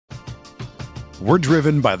We're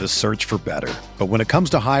driven by the search for better. But when it comes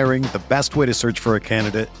to hiring, the best way to search for a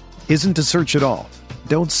candidate isn't to search at all.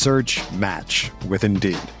 Don't search, match with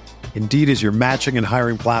Indeed. Indeed is your matching and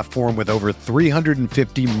hiring platform with over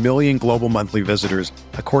 350 million global monthly visitors,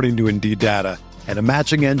 according to Indeed data, and a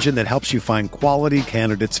matching engine that helps you find quality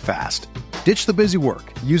candidates fast. Ditch the busy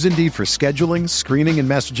work. Use Indeed for scheduling, screening, and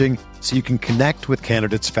messaging so you can connect with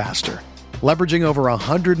candidates faster. Leveraging over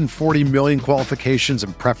 140 million qualifications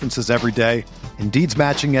and preferences every day, Indeed's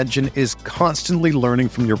matching engine is constantly learning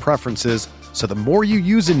from your preferences, so the more you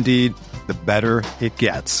use Indeed, the better it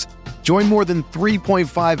gets. Join more than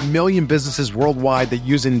 3.5 million businesses worldwide that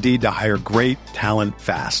use Indeed to hire great talent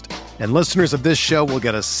fast. And listeners of this show will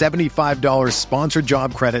get a $75 sponsored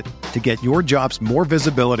job credit to get your jobs more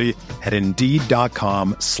visibility at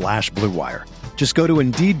Indeed.com/Blue Wire. Just go to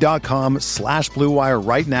Indeed.com/Blue Wire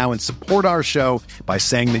right now and support our show by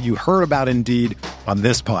saying that you heard about Indeed on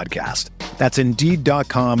this podcast. That's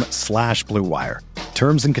Indeed.com/Blue Wire.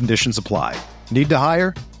 Terms and conditions apply. Need to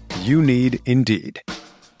hire? You need Indeed.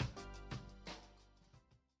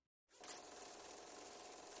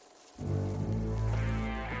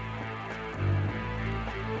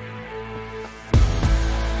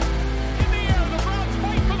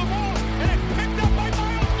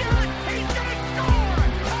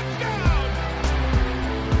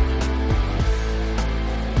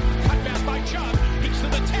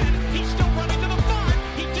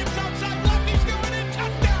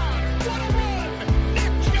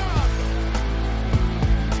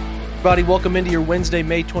 Everybody, welcome into your Wednesday,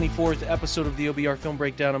 May 24th episode of the OBR Film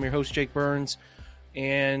Breakdown. I'm your host, Jake Burns,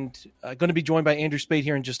 and going to be joined by Andrew Spayde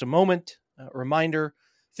here in just a moment. A reminder,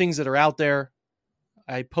 things that are out there.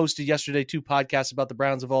 I posted yesterday 2 podcasts about the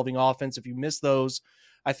Browns' evolving offense. If you missed those,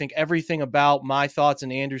 I think everything about my thoughts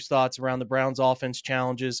and Andrew's thoughts around the Browns' offense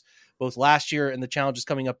challenges, both last year and the challenges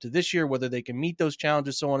coming up to this year, whether they can meet those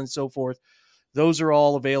challenges, so on and so forth, those are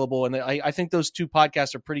all available. And I think those 2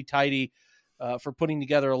 podcasts are pretty tidy for putting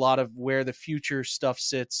together a lot of where the future stuff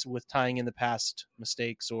sits with tying in the past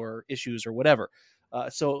mistakes or issues or whatever.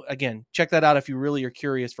 So again, check that out if you really are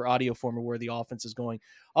curious for audio form of where the offense is going.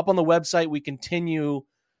 Up on the website, we continue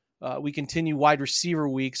wide receiver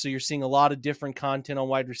week. So you're seeing a lot of different content on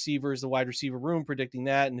wide receivers, the wide receiver room, predicting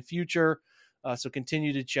that in the future. So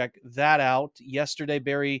continue to check that out. Yesterday,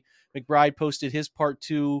 Barry McBride posted his part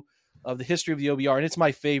 2 of the history of the OBR. And it's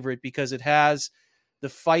my favorite because it has the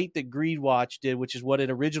fight that Greed Watch did, which is what it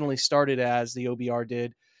originally started as, the OBR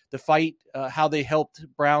did, the fight, how they helped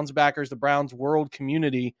Browns backers, the Browns world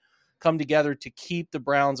community come together to keep the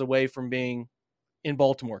Browns away from being in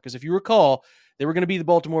Baltimore. Because if you recall, they were going to be the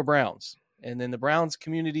Baltimore Browns. And then the Browns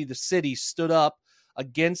community, the city, stood up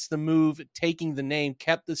against the move, taking the name,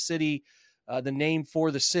 kept the city, the name for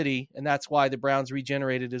the city. And that's why the Browns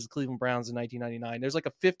regenerated as the Cleveland Browns in 1999. There's like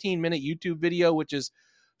a 15-minute YouTube video, which is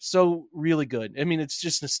so really good. I mean, it's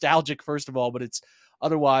just nostalgic, first of all, but it's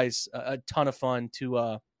otherwise a ton of fun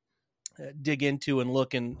to dig into and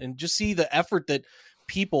look and just see the effort that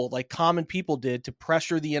people, like common people, did to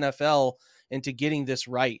pressure the NFL into getting this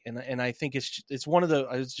right. And I think it's one of the,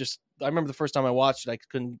 I remember the first time I watched it, I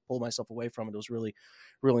couldn't pull myself away from it. It was really,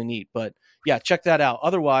 really neat. But yeah, check that out.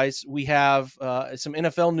 Otherwise, we have some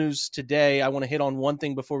NFL news today. I want to hit on one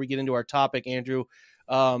thing before we get into our topic, Andrew.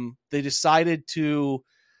 They decided to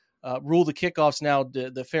rule the kickoffs now,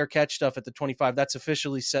 the fair catch stuff at the 25. That's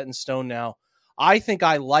officially set in stone now. I think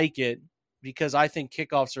I like it because I think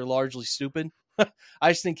kickoffs are largely stupid.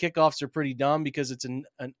 I just think kickoffs are pretty dumb because it's an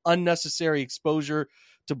unnecessary exposure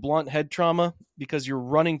to blunt head trauma because you're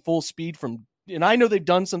running full speed from, and I know they've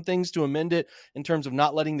done some things to amend it in terms of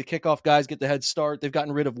not letting the kickoff guys get the head start. They've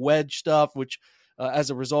gotten rid of wedge stuff, which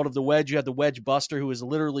as a result of the wedge, you had the wedge buster who was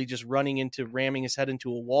literally just ramming his head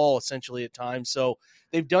into a wall essentially at times. So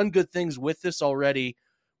they've done good things with this already,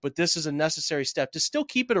 but this is a necessary step to still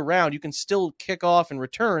keep it around. You can still kick off and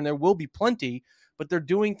return. There will be plenty, but they're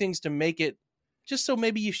doing things to make it just so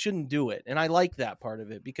maybe you shouldn't do it. And I like that part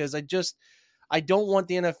of it because I don't want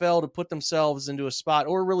the NFL to put themselves into a spot,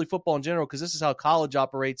 or really football in general, because this is how college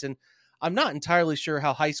operates. And I'm not entirely sure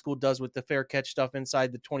how high school does with the fair catch stuff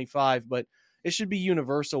inside the 25, but it should be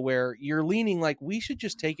universal where you're leaning like we should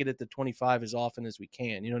just take it at the 25 as often as we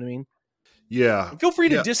can. You know what I mean? Yeah. And feel free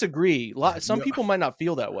to disagree. Some people might not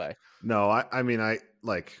feel that way. No, I mean, I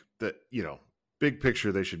like that, big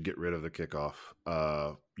picture, they should get rid of the kickoff,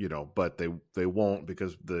 but they won't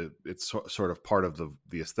because it's sort of part of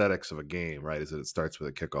the aesthetics of a game, right? Is that it starts with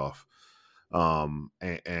a kickoff. But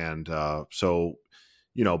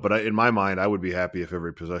in my mind, I would be happy if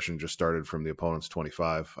every possession just started from the opponent's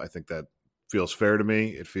 25. I think that feels fair to me.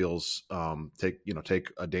 It feels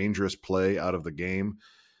take a dangerous play out of the game.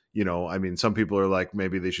 I mean, some people are like,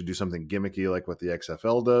 maybe they should do something gimmicky like what the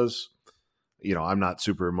XFL does. I'm not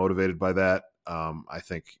super motivated by that. I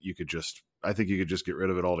think you could just get rid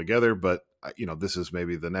of it altogether. But this is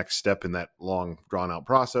maybe the next step in that long, drawn out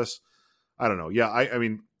process. I don't know. Yeah, I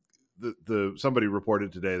mean, somebody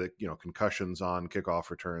reported today that concussions on kickoff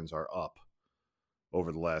returns are up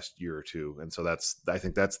over the last year or two, and so I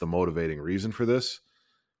think that's the motivating reason for this.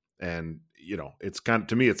 And it's kind of,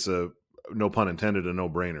 to me, it's a, no pun intended, a no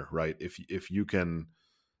brainer, right? If you can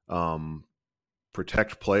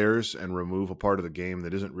protect players and remove a part of the game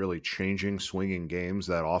that isn't really swinging games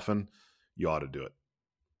that often, you ought to do it.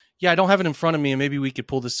 Yeah, I don't have it in front of me, and maybe we could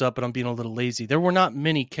pull this up, but I'm being a little lazy. There were not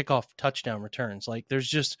many kickoff touchdown returns. Like,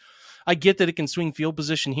 I get that it can swing field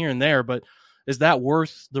position here and there, but is that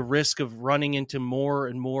worth the risk of running into more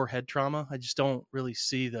and more head trauma? I just don't really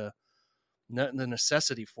see the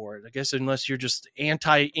necessity for it. I guess unless you're just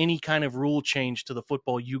anti any kind of rule change to the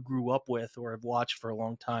football you grew up with or have watched for a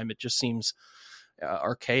long time, it just seems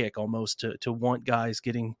archaic almost to want guys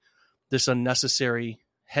getting this unnecessary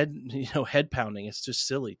head pounding. It's just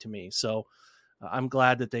silly to me. So I'm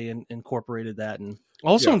glad that they incorporated that. And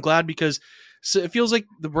also I'm glad because it feels like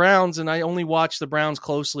the Browns, and I only watch the Browns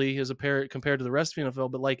closely as compared to the rest of the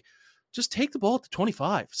NFL, but like, just take the ball at the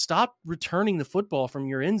 25. Stop returning the football from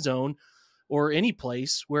your end zone or any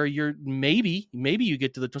place where you're maybe you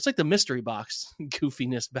get to it's like the mystery box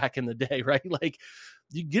goofiness back in the day, right? Like,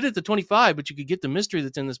 you get it at the 25, but you could get the mystery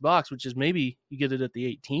that's in this box, which is maybe you get it at the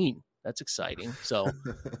 18. That's exciting. So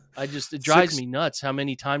it drives me nuts how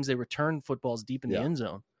many times they return footballs deep in the end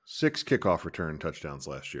zone. 6 kickoff return touchdowns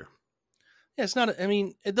last year. Yeah, it's not, I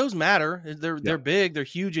mean, those matter. They're big, they're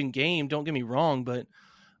huge in game. Don't get me wrong, but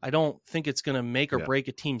I don't think it's going to make or break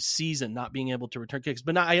a team's season not being able to return kicks.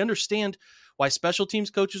 But now I understand why special teams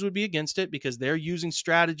coaches would be against it, because they're using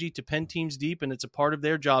strategy to pen teams deep, and it's a part of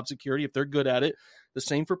their job security if they're good at it. The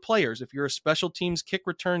same for players. If you're a special teams kick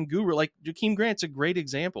return guru, like Jakeem Grant's a great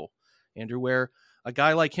example, Andrew, where a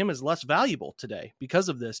guy like him is less valuable today because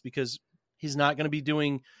of this, because he's not going to be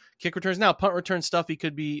doing kick returns. Now, punt return stuff, he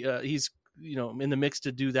could be, he's in the mix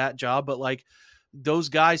to do that job, but like, those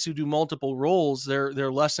guys who do multiple roles,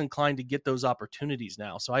 they're less inclined to get those opportunities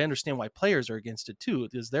now. So I understand why players are against it too,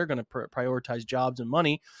 because they're going to prioritize jobs and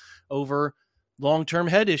money over long-term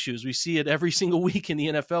head issues. We see it every single week in the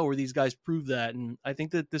NFL where these guys prove that. And I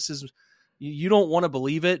think that this is, you don't want to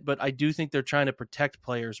believe it, but I do think they're trying to protect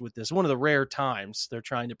players with this. One of the rare times they're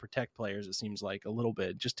trying to protect players, it seems like, a little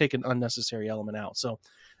bit, just take an unnecessary element out. So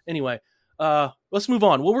anyway, let's move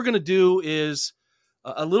on. What we're going to do is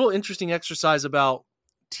a little interesting exercise about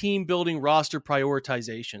team building, roster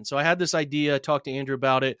prioritization. So I had this idea, talked to Andrew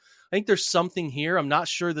about it. I think there's something here. I'm not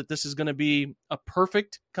sure that this is going to be a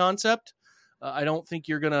perfect concept. I don't think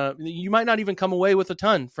you might not even come away with a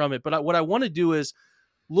ton from it. But what I want to do is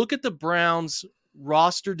look at the Browns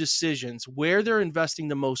roster decisions, where they're investing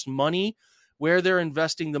the most money, where they're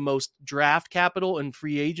investing the most draft capital and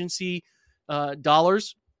free agency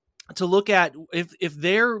dollars, to look at if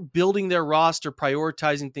they're building their roster,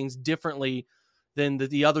 prioritizing things differently than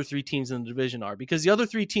the other 3 teams in the division are, because the other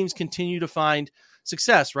 3 teams continue to find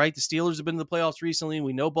success, right? The Steelers have been in the playoffs recently.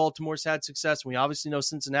 We know Baltimore's had success. And we obviously know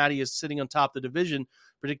Cincinnati is sitting on top of the division,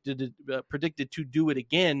 predicted to do it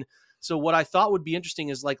again. So what I thought would be interesting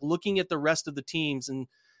is like looking at the rest of the teams and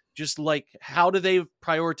just like, how do they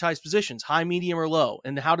prioritize positions, high, medium, or low?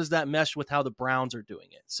 And how does that mesh with how the Browns are doing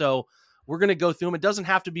it? So we're going to go through them. It doesn't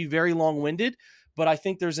have to be very long-winded, but I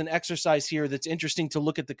think there's an exercise here that's interesting to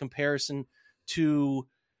look at the comparison to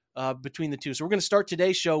between the two. So we're going to start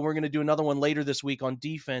today's show. We're going to do another one later this week on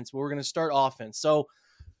defense, but we're going to start offense. So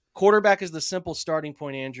quarterback is the simple starting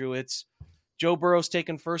point, Andrew. It's Joe Burrow's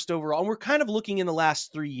taken first overall, and we're kind of looking in the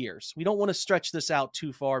last 3 years. We don't want to stretch this out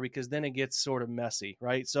too far because then it gets sort of messy,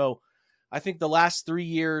 right? So I think the last 3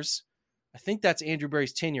 years, I think that's Andrew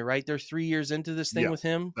Berry's tenure, right? They're 3 years into this thing with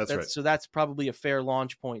him. That's right. So that's probably a fair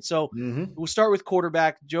launch point. So we'll start with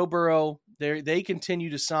quarterback. Joe Burrow, they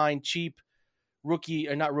continue to sign cheap rookie,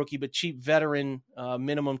 or not rookie, but cheap veteran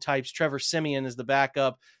minimum types. Trevor Siemian is the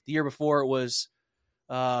backup. The year before it was,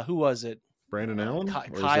 who was it? Brandon Allen?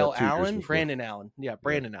 Kyle Allen? Brandon Allen. Yeah,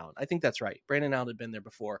 Brandon Allen. I think that's right. Brandon Allen had been there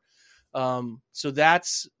before. So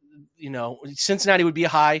that's, Cincinnati would be a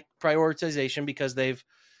high prioritization because they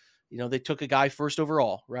took a guy first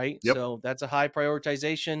overall, right? Yep. So that's a high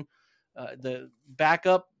prioritization. The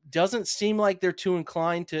backup doesn't seem like they're too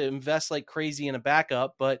inclined to invest like crazy in a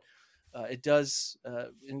backup, but it does,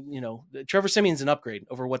 Trevor Siemian's an upgrade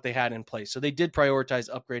over what they had in place. So they did prioritize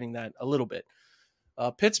upgrading that a little bit.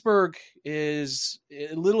 Pittsburgh is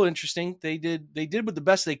a little interesting. They did with the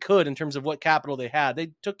best they could in terms of what capital they had.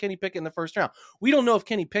 They took Kenny Pickett in the first round. We don't know if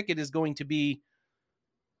Kenny Pickett is going to be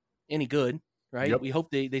any good, right? Yep. We hope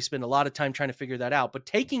they spend a lot of time trying to figure that out. But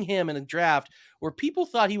taking him in a draft where people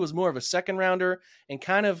thought he was more of a second rounder and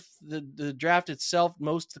kind of the draft itself,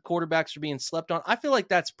 most of the quarterbacks are being slept on. I feel like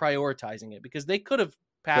that's prioritizing it because they could have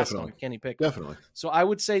passed on Kenny Pickett. Definitely. So I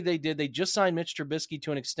would say they did. They just signed Mitch Trubisky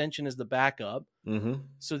to an extension as the backup. Mm-hmm.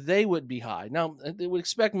 So they would be high. Now, they would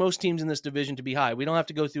expect most teams in this division to be high. We don't have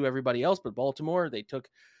to go through everybody else, but Baltimore,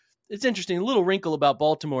 it's interesting. A little wrinkle about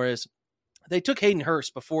Baltimore is they took Hayden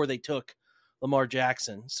Hurst before they took Lamar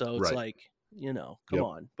Jackson. So it's like, come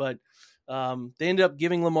on. But they ended up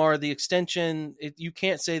giving Lamar the extension. You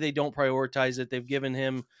can't say they don't prioritize it. They've given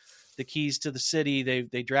him the keys to the city.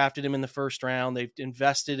 They drafted him in the first round. They've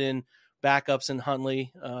invested in backups in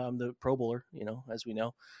Huntley, the Pro Bowler, as we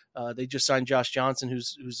know. They just signed Josh Johnson,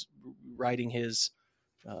 who's riding his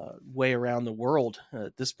way around the world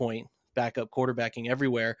at this point, backup quarterbacking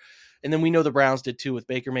everywhere. And then we know the Browns did too with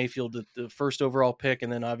Baker Mayfield, the first overall pick,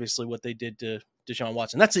 and then obviously what they did to Deshaun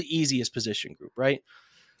Watson. That's the easiest position group, right?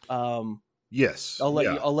 Yes. I'll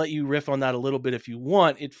let you riff on that a little bit if you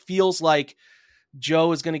want. It feels like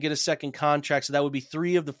Joe is going to get a second contract, so that would be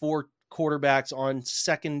 3 of the 4 quarterbacks on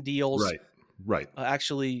second deals. Right.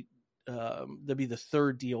 Actually, that'd be the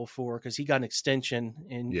third deal because he got an extension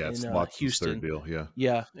in Houston. Third deal,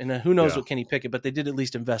 yeah. And who knows what Kenny Pickett, but they did at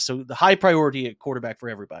least invest. So the high priority at quarterback for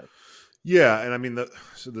everybody. Yeah, and I mean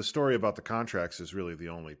the story about the contracts is really the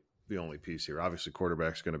only piece here. Obviously,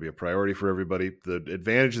 quarterback's going to be a priority for everybody. The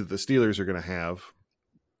advantage that the Steelers are going to have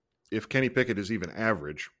if Kenny Pickett is even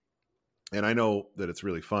average. And I know that it's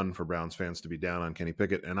really fun for Browns fans to be down on Kenny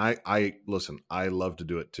Pickett. And I listen, I love to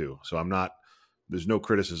do it too. So there's no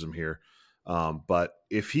criticism here. But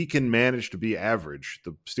if he can manage to be average,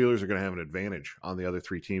 the Steelers are going to have an advantage on the other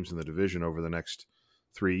 3 teams in the division over the next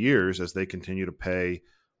 3 years as they continue to pay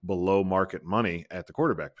below market money at the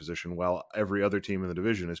quarterback position while every other team in the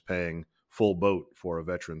division is paying full boat for a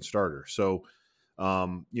veteran starter. So,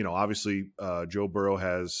 obviously Joe Burrow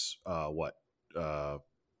has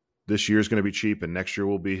this year is going to be cheap, and next year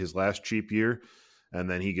will be his last cheap year, and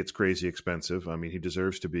then he gets crazy expensive. I mean, he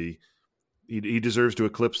deserves to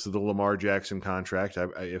eclipse the Lamar Jackson contract.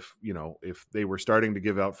 If they were starting to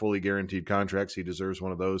give out fully guaranteed contracts, he deserves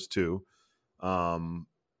one of those too. Obviously,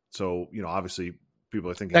 people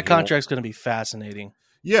are thinking that contract's going to be fascinating.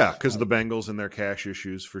 Yeah, because of the Bengals and their cash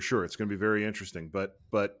issues, for sure, it's going to be very interesting. But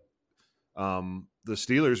the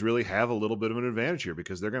Steelers really have a little bit of an advantage here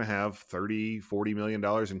because they're going to have $30-40 million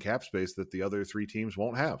in cap space that the other 3 teams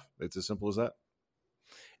won't have. It's as simple as that.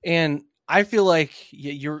 And I feel like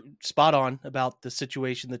you're spot on about the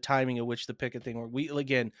situation, the timing of which the Pickett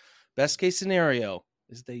thing, best case scenario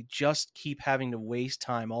is they just keep having to waste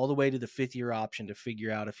time all the way to the 5th year option to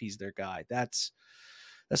figure out if he's their guy. That's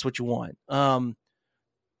what you want.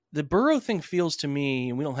 The Burrow thing feels to me,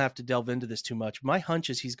 and we don't have to delve into this too much, my hunch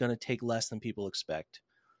is he's going to take less than people expect.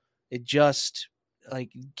 It just,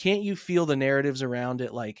 can't you feel the narratives around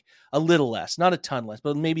it a little less, not a ton less,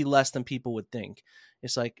 but maybe less than people would think.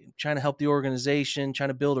 It's trying to help the organization, trying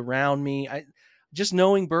to build around me. Just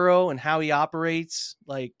knowing Burrow and how he operates,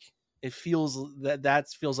 it feels that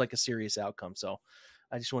feels like a serious outcome. So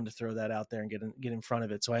I just wanted to throw that out there and get in front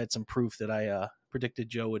of it. So I had some proof that I predicted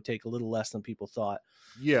Joe would take a little less than people thought.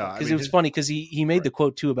 Yeah. Because it was funny because he made the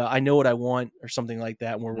quote too about, I know what I want or something like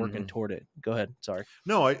that. And we're working toward it. Go ahead. Sorry.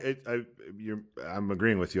 No, I'm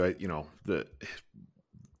agreeing with you. The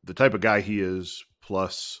type of guy he is,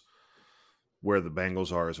 plus where the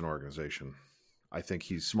Bengals are as an organization, I think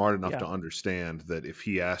he's smart enough to understand that if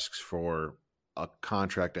he asks for a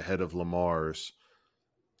contract ahead of Lamar's,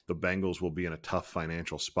 the Bengals will be in a tough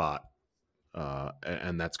financial spot,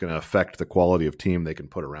 and that's going to affect the quality of team they can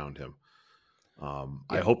put around him.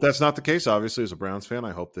 I hope that's not the case. Obviously, as a Browns fan,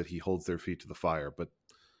 I hope that he holds their feet to the fire. But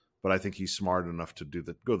I think he's smart enough to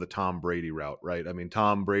go the Tom Brady route, right? I mean,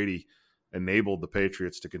 Tom Brady enabled the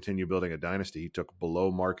Patriots to continue building a dynasty. He took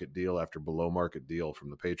below market deal after below market deal from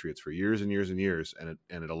the Patriots for years and years and years, and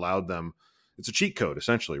it allowed them. It's a cheat code,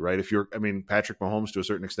 essentially, right? Patrick Mahomes to a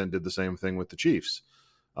certain extent did the same thing with the Chiefs.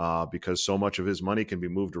 Because so much of his money can be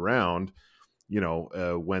moved around,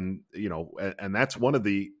 and that's one of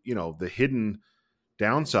the hidden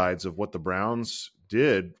downsides of what the Browns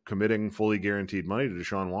did committing fully guaranteed money to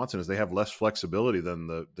Deshaun Watson is they have less flexibility than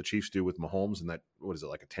the Chiefs do with Mahomes and that, what is it,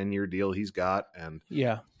 like a 10-year deal he's got. And,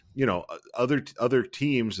 other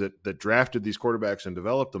teams that drafted these quarterbacks and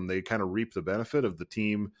developed them, they kind of reap the benefit of the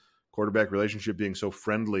team quarterback relationship being so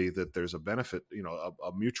friendly that there's a benefit,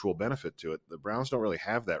 a mutual benefit to it. The Browns don't really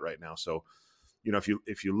have that right now. So,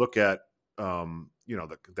 if you look at,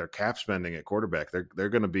 their cap spending at quarterback, they're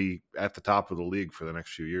going to be at the top of the league for the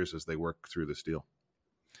next few years as they work through this deal.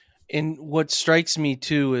 And what strikes me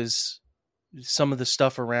too is some of the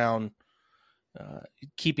stuff around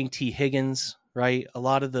keeping T. Higgins, right? A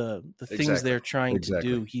lot of the things they're trying to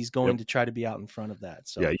do, he's going to try to be out in front of that.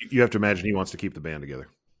 So yeah, you have to imagine he wants to keep the band together.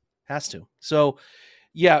 Has to. So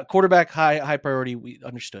yeah, quarterback high priority. We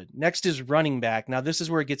understood. Next is running back. Now this is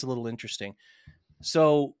where it gets a little interesting.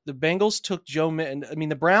 So the Bengals took Joe Mixon. I mean,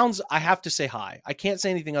 the Browns, I have to say high. I can't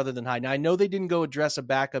say anything other than high. Now I know they didn't go address a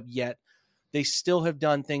backup yet. They still have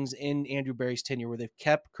done things in Andrew Berry's tenure where they've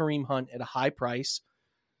kept Kareem Hunt at a high price,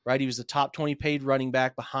 right? He was the top 20 paid running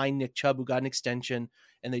back behind Nick Chubb, who got an extension,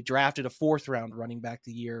 and they drafted a 4th round running back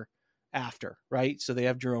the year after, right? So they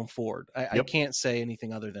have Jerome Ford. I can't say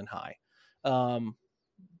anything other than high. The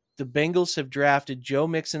Bengals have drafted Joe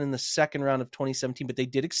Mixon in the 2nd round of 2017, but they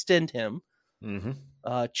did extend him.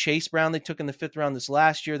 Mm-hmm. Chase Brown they took in the 5th round this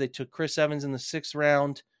last year. They took Chris Evans in the 6th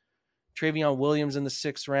round. Travion Williams in the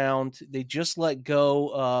 6th round. They just let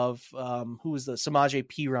go of who was the Samaje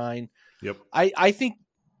Perine. Yep. I think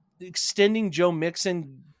extending Joe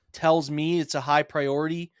Mixon tells me it's a high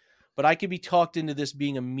priority, but I could be talked into this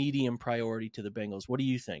being a medium priority to the Bengals. What do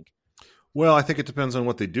you think? Well, I think it depends on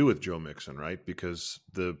what they do with Joe Mixon, right? Because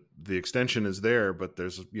the extension is there, but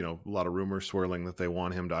there's a lot of rumors swirling that they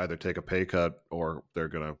want him to either take a pay cut or they're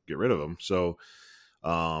going to get rid of him. So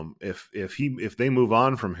if they move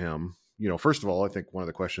on from him, first of all, I think one of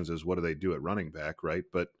the questions is what do they do at running back, right?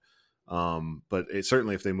 But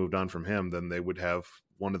certainly if they moved on from him, then they would have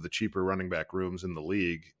one of the cheaper running back rooms in the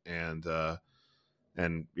league, and I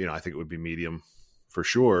think it would be medium for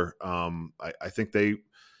sure. I think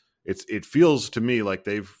it feels to me like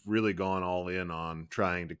they've really gone all in on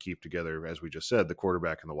trying to keep together, as we just said, the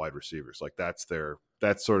quarterback and the wide receivers. Like that's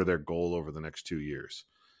sort of their goal over the next 2 years,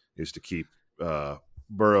 is to keep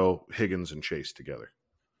Burrow, Higgins, and Chase together.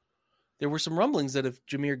 There were some rumblings that if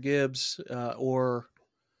Jahmyr Gibbs or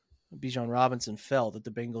Bijan Robinson fell, that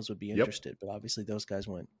the Bengals would be interested, but obviously those guys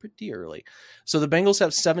went pretty early. So the Bengals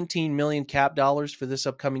have $17 million cap dollars for this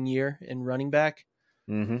upcoming year in running back,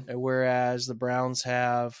 whereas the Browns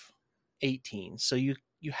have 18. So you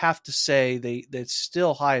have to say that's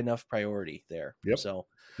still high enough priority there. Yep. So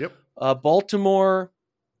Baltimore,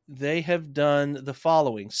 they have done the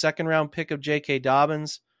following: 2nd round pick of J.K.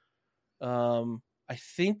 Dobbins. I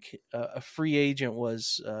think a free agent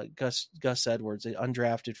was Gus Edwards, an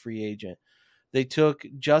undrafted free agent. They took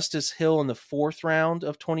Justice Hill in the 4th round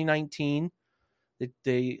of 2019.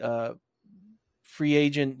 They undrafted free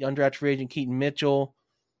agent Keaton Mitchell.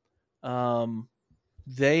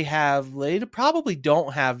 They probably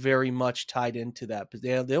don't have very much tied into that, but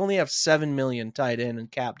they only have $7 million tied in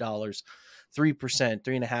cap dollars,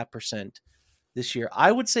 3.5% this year.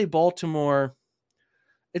 I would say Baltimore,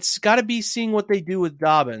 it's got to be seeing what they do with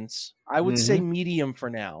Dobbins. I would say medium for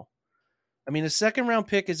now. I mean, a 2nd round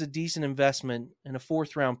pick is a decent investment, and a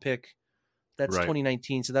 4th round pick, that's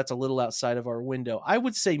 2019, so that's a little outside of our window. I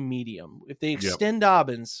would say medium. If they extend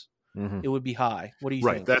Dobbins, it would be high. What do you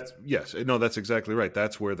think? That's exactly right.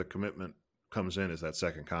 That's where the commitment comes in, is that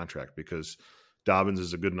 2nd contract, because Dobbins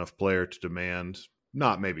is a good enough player to demand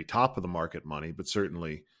not maybe top of the market money, but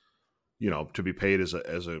certainly to be paid as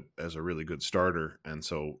a really good starter. And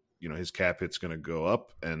so, his cap hit's going to go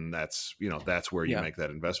up, and that's where you make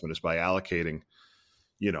that investment, is by allocating,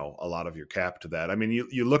 a lot of your cap to that. I mean,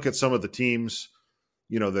 you look at some of the teams,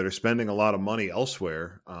 that are spending a lot of money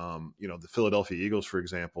elsewhere. The Philadelphia Eagles, for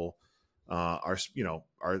example, are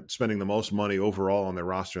spending the most money overall on their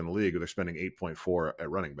roster in the league. They're spending 8.4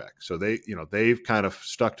 at running back. So they've kind of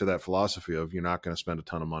stuck to that philosophy of you're not going to spend a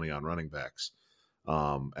ton of money on running backs.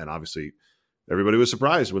 And obviously everybody was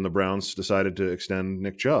surprised when the Browns decided to extend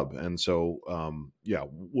Nick Chubb. And so,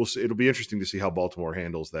 we'll see. It'll be interesting to see how Baltimore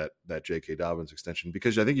handles that J.K. Dobbins extension,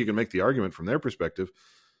 because I think you can make the argument from their perspective,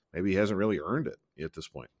 maybe he hasn't really earned it at this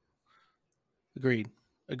point. Agreed.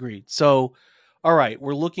 So, all right,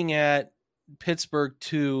 we're looking at Pittsburgh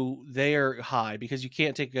too. They are high because you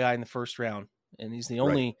can't take a guy in the 1st round, and he's the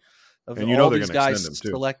only of all these guys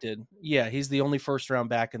selected. Yeah, he's the only 1st round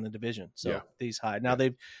back in the division. So he's high. Now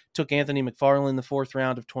they took Anthony McFarland in the 4th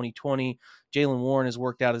round of 2020. Jalen Warren has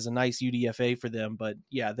worked out as a nice UDFA for them, but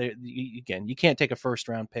you can't take a 1st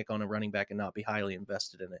round pick on a running back and not be highly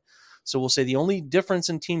invested in it. So we'll say the only difference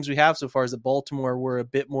in teams we have so far is that Baltimore were a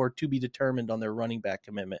bit more to be determined on their running back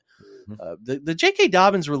commitment. The J.K.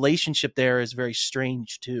 Dobbins relationship there is very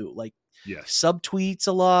strange too. Like subtweets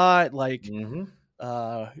a lot. Like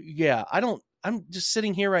Yeah, I'm just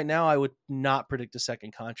sitting here right now. I would not predict a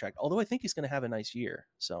second contract, although I think he's going to have a nice year.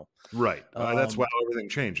 So, Right. That's why everything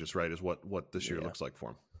changes, right? Is what this year yeah. looks like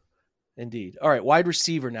for him. Indeed. All right, wide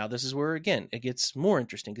receiver now. This is where, again, it gets more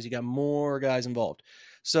interesting because you got more guys involved.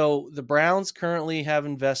 So the Browns currently have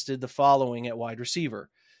invested the following at wide receiver.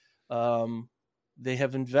 They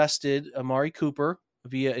have invested Amari Cooper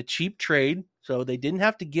via a cheap trade, so they didn't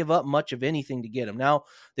have to give up much of anything to get him. Now,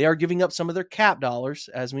 they are giving up some of their cap dollars.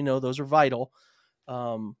 As we know, those are vital.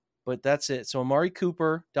 But that's it. So Amari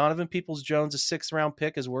Cooper, Donovan Peoples-Jones, a 6th-round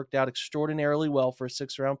pick, has worked out extraordinarily well for a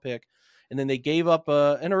 6th-round pick. And then they gave up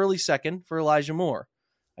an early second for Elijah Moore.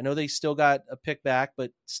 I know they still got a pick back,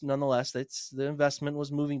 but nonetheless, the investment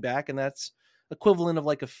was moving back, and that's equivalent of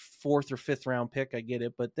like a 4th or 5th round pick. I get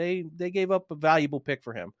it, but they gave up a valuable pick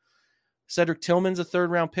for him. Cedric Tillman's a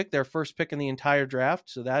 3rd-round pick, their first pick in the entire draft,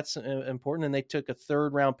 so that's important. And they took a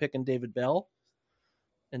 3rd-round pick in David Bell.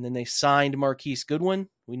 And then they signed Marquise Goodwin.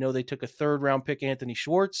 We know they took a 3rd-round pick, Anthony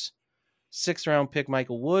Schwartz, 6th-round pick,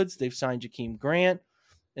 Michael Woods. They've signed Jakeem Grant.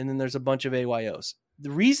 And then there's a bunch of AYOs. The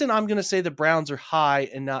reason I'm going to say the Browns are high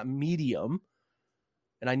and not medium,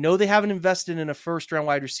 and I know they haven't invested in a 1st-round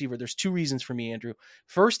wide receiver. There's 2 reasons for me, Andrew.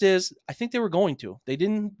 First is I think they were going to. They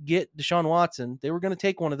didn't get Deshaun Watson. They were going to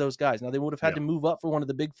take one of those guys. Now, they would have had to move up for one of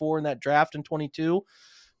the big 4 in that draft in 22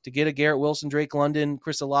 to get a Garrett Wilson, Drake London,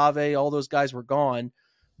 Chris Olave. All those guys were gone.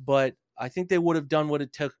 But I think they would have done what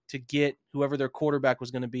it took to get whoever their quarterback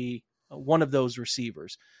was going to be, one of those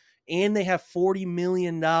receivers. And they have $40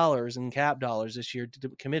 million in cap dollars this year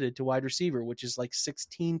committed to wide receiver, which is like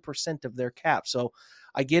 16% of their cap. So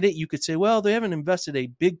I get it. You could say, well, they haven't invested a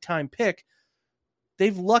big-time pick.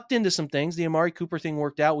 They've lucked into some things. The Amari Cooper thing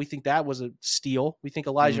worked out. We think that was a steal. We think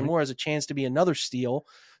Elijah Moore has a chance to be another steal.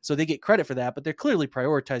 So they get credit for that, but they're clearly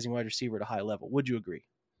prioritizing wide receiver at a high level. Would you agree?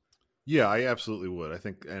 Yeah, I absolutely would. I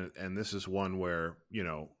think, and this is one where,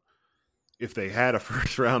 if they had a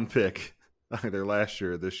 1st-round pick either last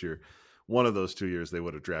year or this year, one of those 2 years they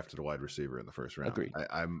would have drafted a wide receiver in the 1st round. Agreed.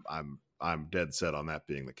 I'm dead set on that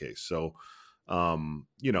being the case. So, the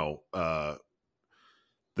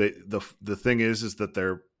thing is that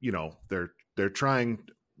they're trying.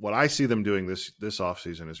 What I see them doing this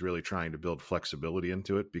offseason is really trying to build flexibility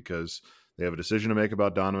into it because they have a decision to make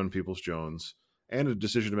about Donovan Peoples-Jones and a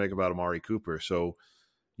decision to make about Amari Cooper. So,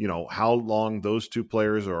 how long those 2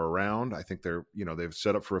 players are around, I think they've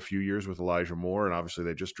set up for a few years with Elijah Moore, and obviously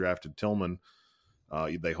they just drafted Tillman.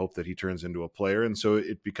 They hope that he turns into a player. And so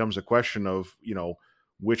it becomes a question of,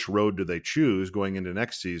 which road do they choose going into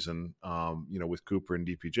next season, with Cooper and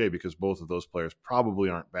DPJ, because both of those players probably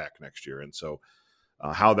aren't back next year. And so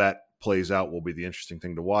how that plays out will be the interesting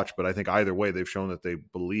thing to watch. But I think either way, they've shown that they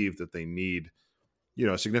believe that they need,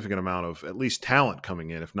 a significant amount of at least talent coming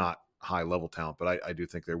in, if not high-level talent, but I do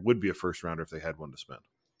think there would be a 1st-rounder if they had one to spend.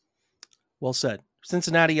 Well said.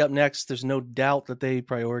 Cincinnati up next. There's no doubt that they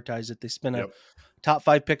prioritize it. They spent a top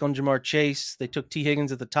 5 pick on Jamar Chase. They took T.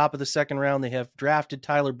 Higgins at the top of the 2nd round. They have drafted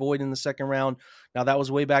Tyler Boyd in the 2nd round. Now, that was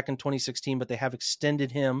way back in 2016, but they have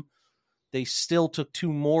extended him. They still took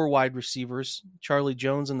 2 more wide receivers, Charlie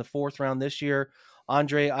Jones in the 4th round this year,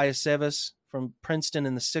 Andre Iasevis from Princeton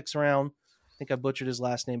in the 6th round. I think I butchered his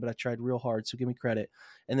last name, but I tried real hard, so give me credit.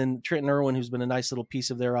 And then Trenton Irwin, who's been a nice little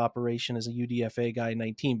piece of their operation as a UDFA guy,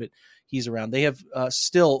 19, but he's around. They have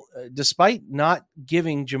still, despite not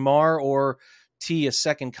giving Jamar or T a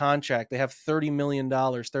second contract, they have $30 million,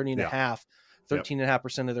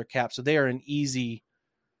 13.5% of their cap. So they are an easy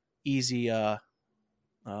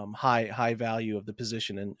high value of the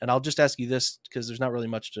position. And I'll just ask you this, because there's not really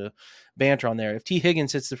much to banter on there. If T.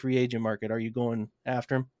 Higgins hits the free agent market, are you going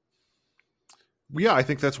after him? Yeah, I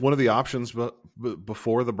think that's one of the options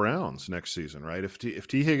before the Browns next season, right? If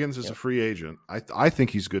T. Higgins is a free agent, I think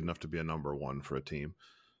he's good enough to be a number 1 for a team.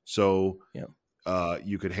 So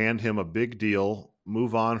you could hand him a big deal,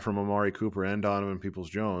 move on from Amari Cooper and Donovan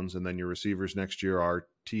Peoples-Jones, and then your receivers next year are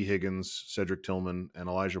T. Higgins, Cedric Tillman, and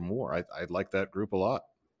Elijah Moore. I'd like that group a lot.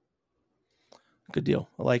 Good deal.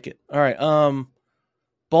 I like it. All right.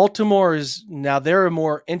 Baltimore they're a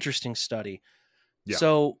more interesting study. Yeah.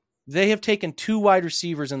 So they have taken 2 wide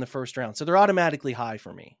receivers in the 1st round. So they're automatically high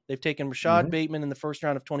for me. They've taken Rashad Bateman in the 1st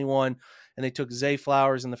round of 21, and they took Zay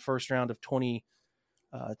Flowers in the 1st round of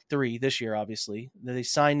 23 this year, obviously. They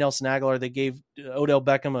signed Nelson Aguilar. They gave Odell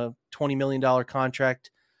Beckham a $20 million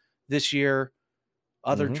contract this year.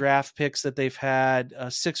 Other draft picks that they've had, a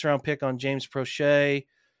 6th-round pick on James Prochet.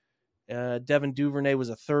 Devin Duvernay was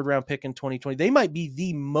a 3rd-round pick in 2020. They might be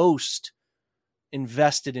the most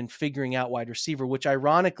invested in figuring out wide receiver, which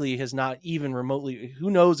ironically has not even remotely. Who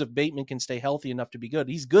knows if Bateman can stay healthy enough to be good?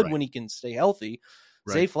 He's good Right. when he can stay healthy.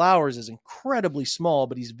 Right. Zay Flowers is incredibly small,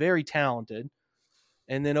 but he's very talented.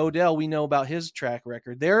 And then Odell, we know about his track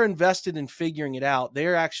record. They're invested in figuring it out.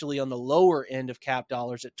 They're actually on the lower end of cap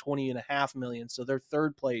dollars at $20.5 million. So they're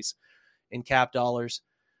third place in cap dollars,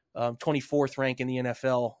 24th rank in the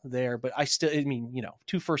NFL there. But I mean,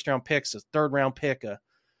 2 first-round picks, a third-round pick, a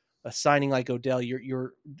signing like Odell,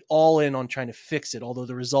 you're all in on trying to fix it, although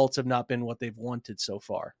the results have not been what they've wanted so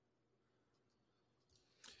far.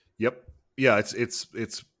 Yep. Yeah, it's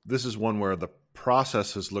this is one where the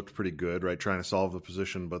process has looked pretty good, right? Trying to solve the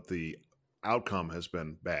position, but the outcome has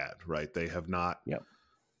been bad, right? They have not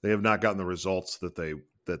gotten the results that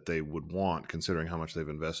they would want, considering how much they've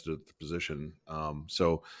invested at the position.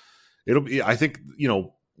 So it'll be, I think,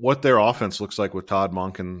 what their offense looks like with Todd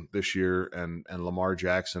Monken this year and Lamar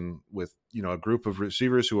Jackson with, a group of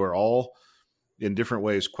receivers who are all in different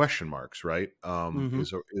ways question marks, right?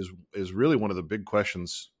 Is really one of the big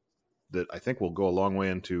questions that I think will go a long way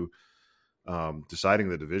into deciding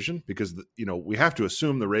the division, because we have to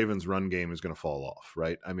assume the Ravens' run game is going to fall off,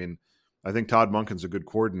 right? I mean, I think Todd Monken's a good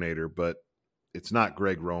coordinator, but it's not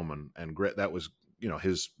Greg Roman, and that was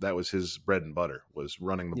his bread and butter, was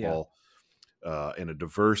running the ball in a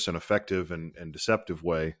diverse and effective and deceptive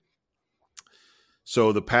way.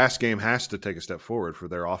 So the pass game has to take a step forward for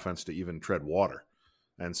their offense to even tread water.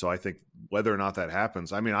 And so I think whether or not that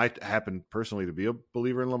happens, I mean, I happen personally to be a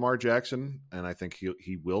believer in Lamar Jackson, and I think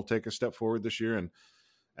he will take a step forward this year.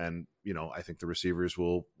 And I think the receivers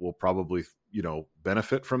will probably,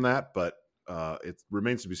 benefit from that, but it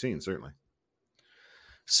remains to be seen, certainly.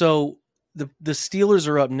 So the Steelers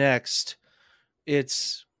are up next.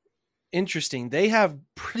 It's interesting. They have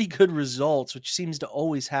pretty good results, which seems to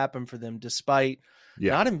always happen for them, despite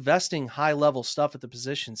not investing high level stuff at the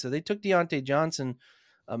position. So they took Deontay Johnson,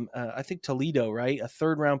 I think Toledo, right? A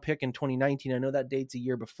 3rd round pick in 2019. I know that date's a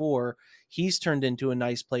year before. He's turned into a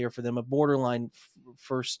nice player for them, a borderline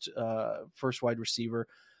first wide receiver.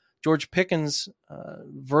 George Pickens,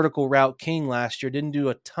 vertical route king last year, didn't do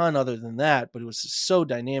a ton other than that, but it was so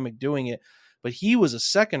dynamic doing it. But he was a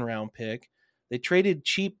 2nd round pick. They traded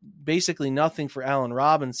cheap, basically nothing, for Allen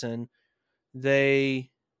Robinson.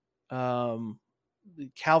 They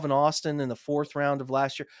Calvin Austin in the 4th round of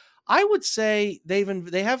last year. I would say they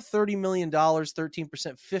have $30 million, 13%,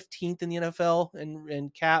 15th in the NFL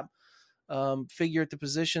and cap figure at the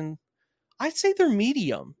position. I'd say they're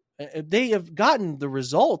medium. They have gotten the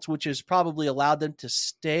results, which has probably allowed them to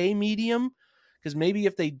stay medium, because maybe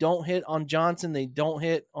if they don't hit on Johnson, they don't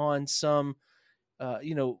hit on some,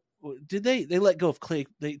 did they let go of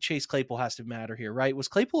Chase Claypool has to matter here, right? Was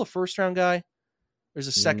Claypool a 1st round guy? There's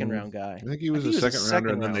a 2nd round guy. I think he was a second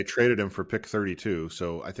rounder, and then they traded him for pick 32.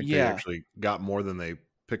 So I think they actually got more than they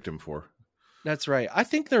picked him for. That's right. I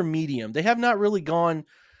think they're medium. They have not really gone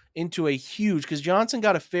into a huge, because Johnson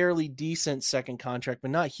got a fairly decent 2nd contract,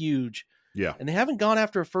 but not huge. Yeah. And they haven't gone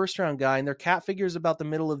after a 1st round guy, and their cap figure is about the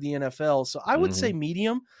middle of the NFL. So I would say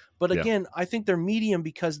medium, but again, I think they're medium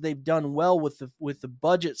because they've done well with the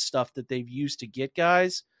budget stuff that they've used to get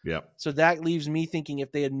guys. Yeah. So that leaves me thinking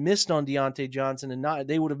if they had missed on Deontay Johnson and not,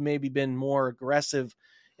 they would have maybe been more aggressive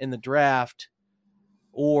in the draft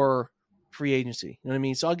or free agency. You know what I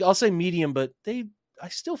mean? So I'll say medium, but I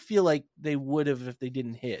still feel like they would have if they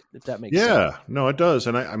didn't hit, if that makes sense. Yeah, no, it does.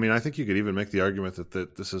 And I mean, I think you could even make the argument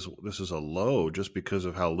that this is a low just because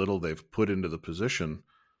of how little they've put into the position.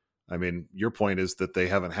 I mean, your point is that they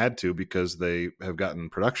haven't had to because they have gotten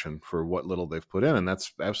production for what little they've put in. And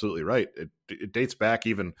that's absolutely right. It dates back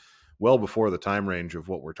even well before the time range of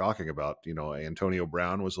what we're talking about. Antonio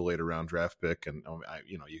Brown was a later round draft pick, and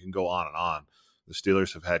you can go on and on. The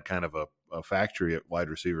Steelers have had kind of a factory at wide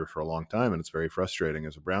receiver for a long time, and it's very frustrating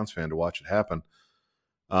as a Browns fan to watch it happen.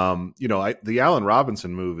 The Allen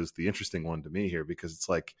Robinson move is the interesting one to me here, because it's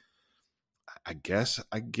like, I guess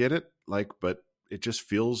I get it, but it just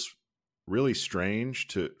feels really strange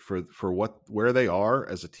for where they are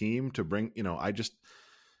as a team to bring,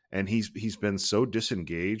 and he's been so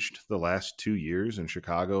disengaged the last 2 years in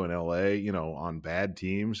Chicago and LA, on bad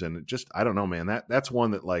teams. And it just, I don't know, man, that's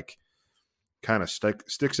one that kind of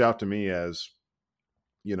sticks out to me as,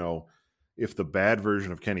 if the bad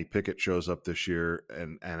version of Kenny Pickett shows up this year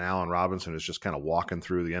and Allen Robinson is just kind of walking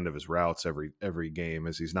through the end of his routes every game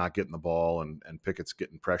as he's not getting the ball and Pickett's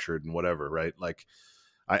getting pressured and whatever, right?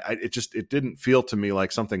 It didn't feel to me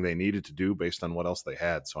like something they needed to do based on what else they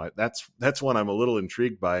had. So that's one I'm a little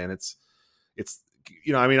intrigued by. And it's,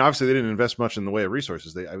 obviously they didn't invest much in the way of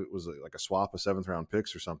resources. It was like a swap of 7th round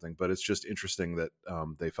picks or something, but it's just interesting that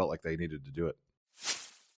they felt like they needed to do it.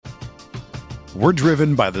 We're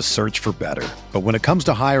driven by the search for better. But when it comes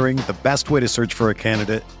to hiring, the best way to search for a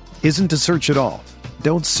candidate isn't to search at all.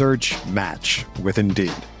 Don't search, match with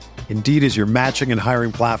Indeed. Indeed is your matching and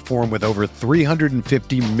hiring platform with over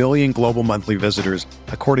 350 million global monthly visitors,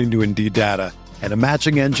 according to Indeed data, and a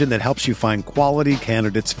matching engine that helps you find quality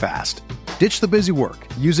candidates fast. Ditch the busy work.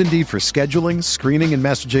 Use Indeed for scheduling, screening, and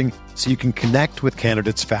messaging so you can connect with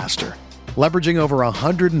candidates faster. Leveraging over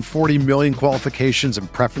 140 million qualifications and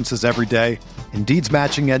preferences every day, Indeed's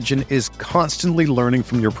matching engine is constantly learning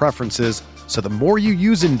from your preferences, so the more you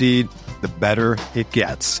use Indeed, the better it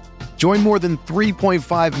gets. Join more than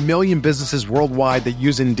 3.5 million businesses worldwide that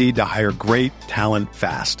use Indeed to hire great talent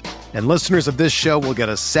fast. And listeners of this show will get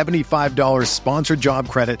a $75 sponsored job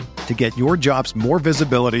credit to get your jobs more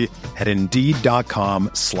visibility at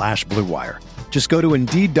Indeed.com/Blue Wire. Just go to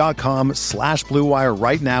Indeed.com/Blue Wire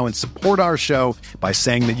right now and support our show by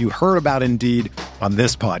saying that you heard about Indeed on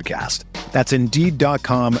this podcast. That's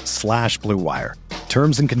Indeed.com/Blue Wire.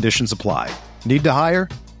 Terms and conditions apply. Need to hire?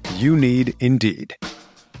 You need Indeed.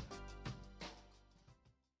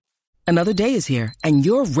 Another day is here, and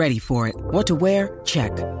you're ready for it. What to wear?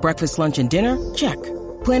 Check. Breakfast, lunch, and dinner? Check.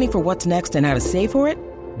 Planning for what's next and how to save for it?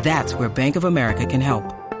 That's where Bank of America can help.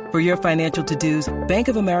 For your financial to-dos, Bank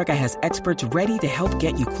of America has experts ready to help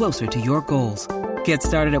get you closer to your goals. Get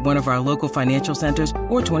started at one of our local financial centers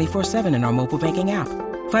or 24/7 in our mobile banking app.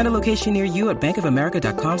 Find a location near you at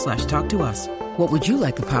bankofamerica.com/talktous. What would you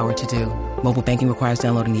like the power to do? Mobile banking requires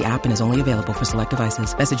downloading the app and is only available for select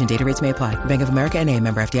devices. Message and data rates may apply. Bank of America N.A.,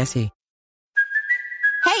 member FDIC.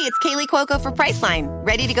 Hey, it's Kaylee Cuoco for Priceline.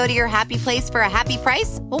 Ready to go to your happy place for a happy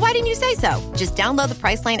price? Well, why didn't you say so? Just download the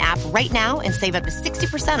Priceline app right now and save up to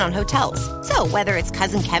 60% on hotels. So whether it's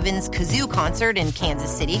Cousin Kevin's Kazoo Concert in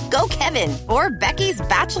Kansas City, go Kevin, or Becky's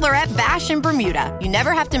Bachelorette Bash in Bermuda, you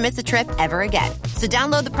never have to miss a trip ever again. So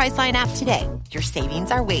download the Priceline app today. Your savings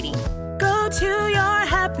are waiting. Go to your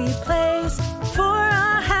happy place for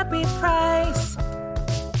a happy price.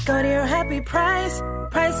 Go to your happy price,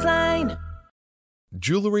 Priceline.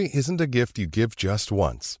 Jewelry isn't a gift you give just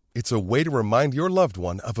once. It's a way to remind your loved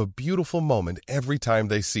one of a beautiful moment every time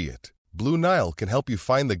they see it. Blue Nile can help you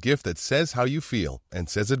find the gift that says how you feel and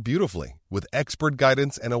says it beautifully, with expert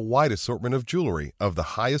guidance and a wide assortment of jewelry of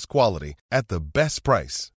the highest quality at the best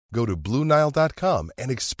price. Go to BlueNile.com and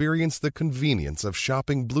experience the convenience of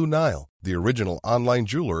shopping Blue Nile, the original online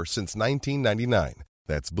jeweler since 1999.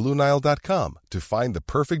 That's BlueNile.com to find the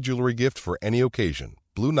perfect jewelry gift for any occasion.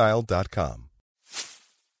 BlueNile.com.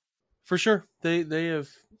 For sure. They have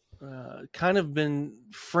kind of been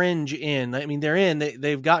fringe in. I mean, they're in.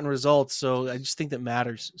 They've gotten results, so I just think that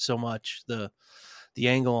matters so much. The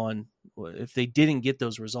angle on if they didn't get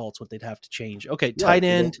those results, what they'd have to change. Okay, tight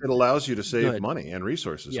end. It allows you to save money and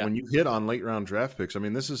resources. Yeah. When you hit on late round draft picks, I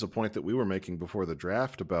mean, this is a point that we were making before the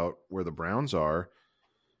draft about where the Browns are.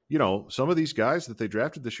 You know, some of these guys that they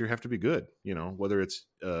drafted this year have to be good. You know, whether it's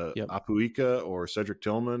Apuika or Cedric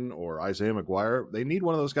Tillman or Isaiah McGuire, they need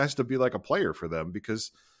one of those guys to be like a player for them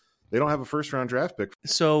because they don't have a first round draft pick.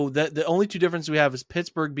 So the only two differences we have is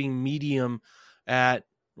Pittsburgh being medium at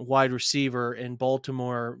wide receiver and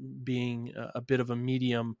Baltimore being a bit of a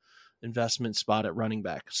medium investment spot at running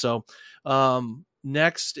back. So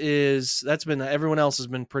next is everyone else has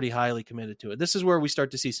been pretty highly committed to it. This is where we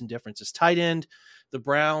start to see some differences. Tight end, the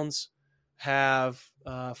Browns have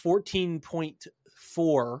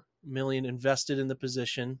 $14.4 million invested in the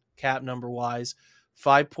position, cap number wise,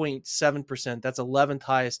 5.7%. That's 11th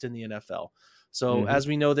highest in the NFL. So as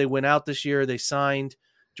we know, they went out this year. They signed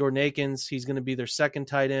Jordan Akins. He's going to be their second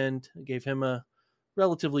tight end. Gave him a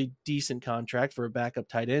relatively decent contract for a backup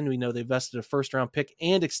tight end. We know they invested a first-round pick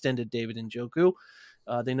and extended David Njoku.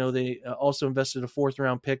 They know they also invested a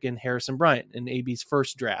fourth-round pick in Harrison Bryant in AB's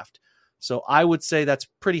first draft. So I would say that's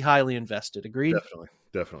pretty highly invested. Agreed?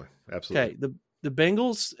 Definitely. Absolutely. Okay, the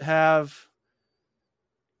Bengals have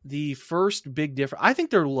the first big difference. I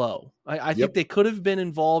think they're low. I think they could have been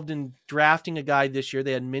involved in drafting a guy this year.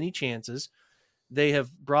 They had many chances. They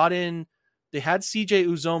have brought in They had CJ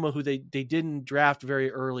Uzoma, who they didn't draft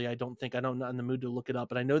very early. I don't think. I'm not in the mood to look it up,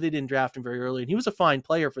 but I know they didn't draft him very early, and he was a fine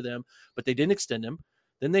player for them, but they didn't extend him.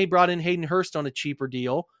 Then they brought in Hayden Hurst on a cheaper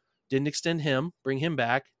deal, didn't extend him, bring him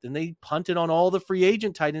back. Then they punted on all the free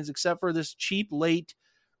agent tight ends except for this cheap late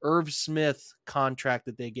Irv Smith contract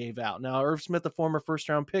that they gave out. Now, Irv Smith, a former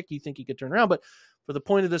first-round pick, you think he could turn around, but for the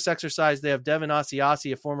point of this exercise, they have Devin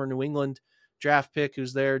Asiasi, a former New England draft pick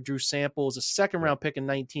who's there. Drew Sample is a second-round pick in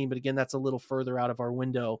 19, but again, that's a little further out of our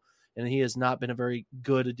window, and he has not been a very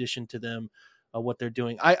good addition to them, what they're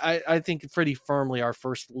doing. I think pretty firmly our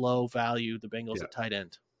first low value, the Bengals at tight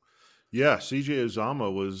end. Yeah, CJ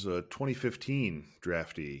Uzama was a 2015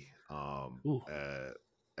 draftee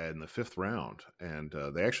in the 5th round, and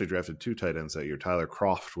they actually drafted 2 tight ends that year. Tyler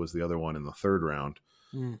Croft was the other one in the 3rd round.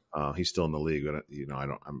 He's still in the league, but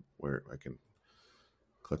I can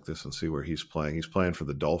click this and see where he's playing. He's playing for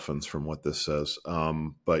the Dolphins, from what this says.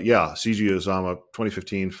 But yeah, CJ Uzama,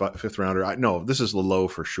 2015 5th rounder. No, this is low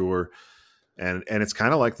for sure, and it's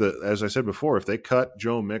kind of like as I said before, if they cut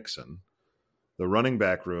Joe Mixon, the running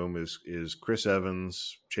back room is Chris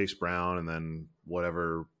Evans, Chase Brown, and then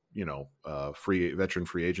whatever veteran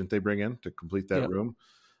free agent they bring in to complete that room.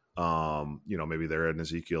 Maybe they're an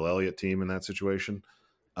Ezekiel Elliott team in that situation.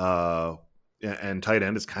 And tight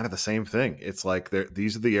end is kind of the same thing. It's like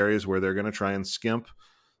these are the areas where they're going to try and skimp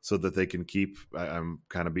so that they can keep. I'm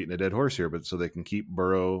kind of beating a dead horse here, but so they can keep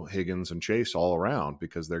Burrow, Higgins, and Chase all around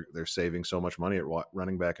because they're saving so much money at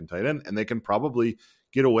running back and tight end, and they can probably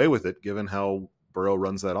get away with it given how Burrow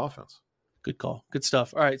runs that offense. Good call. Good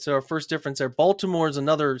stuff. All right. So our first difference there, Baltimore is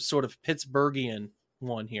another sort of Pittsburghian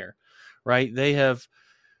one here, right? They have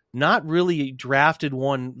not really drafted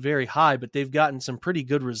one very high, but they've gotten some pretty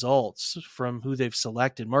good results from who they've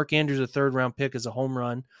selected. Mark Andrews, a 3rd round pick, is a home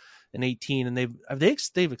run in 18, and they've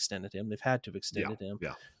extended him. They've had to have extended him.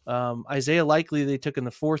 Yeah. Isaiah Likely, they took in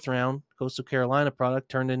the 4th round, Coastal Carolina product,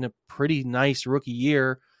 turned in a pretty nice rookie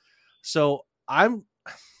year. So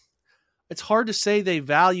it's hard to say they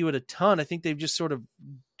value it a ton. I think they've just sort of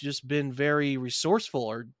been very resourceful,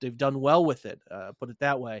 or they've done well with it. Put it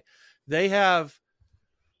that way. They have,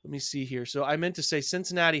 let me see here. So I meant to say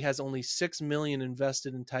Cincinnati has only $6 million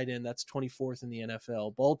invested in tight end. That's 24th in the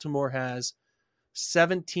NFL. Baltimore has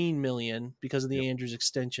 $17 million because of the Andrews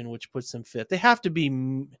extension, which puts them 5th. They have to be.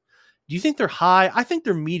 Do you think they're high? I think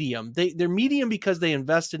they're medium. They're medium because they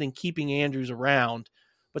invested in keeping Andrews around,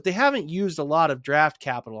 but they haven't used a lot of draft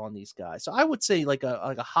capital on these guys. So I would say like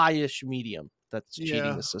a high-ish medium. That's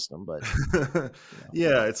cheating the system, but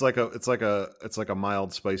yeah, it's like a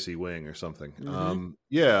mild spicy wing or something. I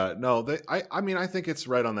think it's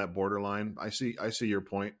right on that borderline. I see your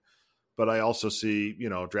point, but I also see,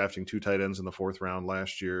 drafting 2 tight ends in the 4th round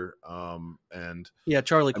last year.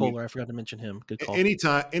 Charlie Kohler, I forgot to mention him. Good call.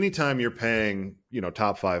 Anytime you're paying,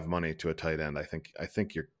 top 5 money to a tight end, I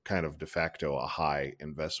think you're kind of de facto a high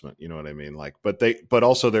investment. You know what I mean? But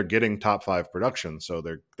also they're getting top 5 production. So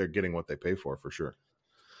they're getting what they pay for sure.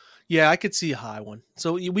 Yeah, I could see a high one.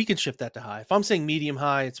 So we can shift that to high. If I'm saying medium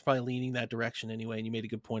high, it's probably leaning that direction anyway. And you made a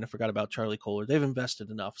good point. I forgot about Charlie Kohler. They've invested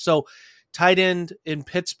enough. So tight end in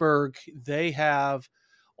Pittsburgh, they have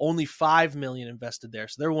only $5 million invested there.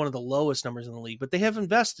 So they're one of the lowest numbers in the league, but they have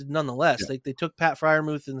invested nonetheless. Yeah. They took Pat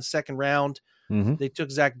Freiermuth in the 2nd round. Mm-hmm. They took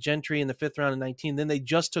Zach Gentry in the 5th round in 19. Then they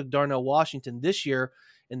just took Darnell Washington this year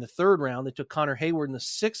in the 3rd round. They took Connor Hayward in the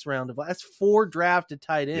 6th round. That's 4 drafted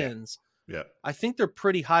tight ends. Yeah. I think they're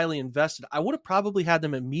pretty highly invested. I would have probably had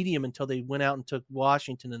them at medium until they went out and took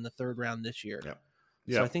Washington in the 3rd round this year.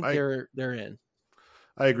 Yeah. So I think they're in.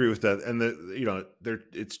 I agree with that. And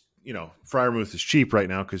Freiermuth is cheap right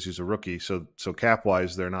now because he's a rookie. So cap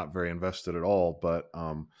wise, they're not very invested at all. But,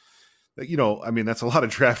 that's a lot of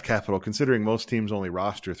draft capital considering most teams only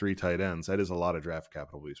roster 3 tight ends. That is a lot of draft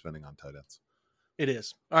capital we're spending on tight ends. It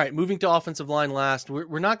is. All right. Moving to offensive line last,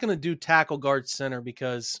 we're not going to do tackle, guard, center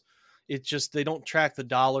because it's just, they don't track the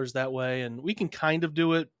dollars that way. And we can kind of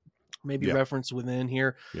do it. Maybe reference within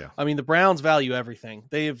here. Yeah. I mean, the Browns value everything.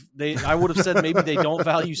 I would have said maybe they don't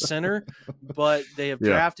value center, but they have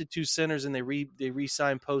drafted 2 centers and they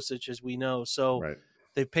re-signed Postage, as we know. So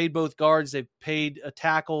they've paid both guards. They've paid a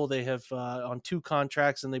tackle. They have on 2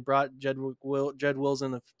 contracts, and they brought Jed Wills in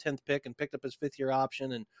the 10th pick and picked up his 5th-year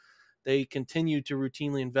option. And they continue to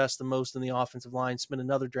routinely invest the most in the offensive line, spend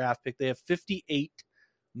another draft pick. They have $58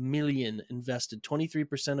 million invested,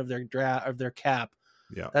 23% of their cap.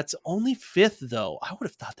 Yeah, that's only 5th though. I would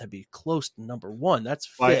have thought that'd be close to number 1. That's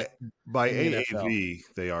 5th by AAV.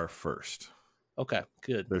 They are 1st. Okay,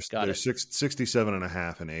 good. They're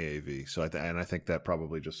 67.5 in AAV. So I think that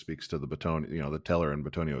probably just speaks to the the Teller and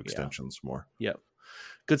Batonio extensions more. Yep,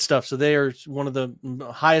 good stuff. So they are one of the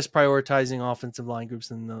highest prioritizing offensive line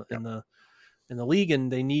groups in the league,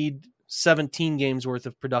 and they need 17 games worth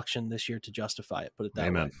of production this year to justify it. Put it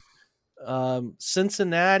that way.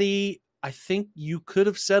 Cincinnati, I think you could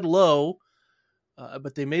have said low,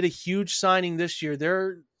 but they made a huge signing this year.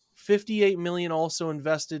 They're $58 million also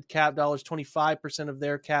invested cap dollars, 25% of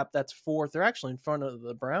their cap. That's 4th. They're actually in front of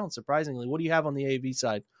the Browns, surprisingly. What do you have on the AV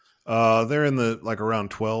side? They're in the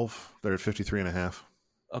around 12. They're at 53.5.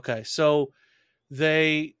 Okay, so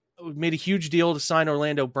they made a huge deal to sign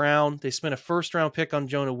Orlando Brown. They spent a 1st-round pick on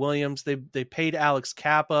Jonah Williams. They paid Alex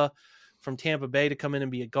Kappa from Tampa Bay to come in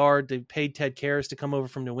and be a guard. They've paid Ted Karras to come over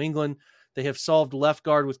from New England. They have solved left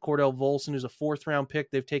guard with Cordell Volson, who's a 4th-round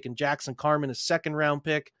pick. They've taken Jackson Carman, a 2nd-round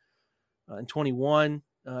pick in 21.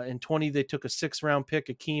 In 20, they took a 6th-round pick,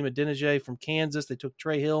 Akeem Adeniji from Kansas. They took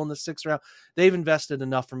Trey Hill in the 6th round. They've invested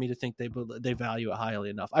enough for me to think they value it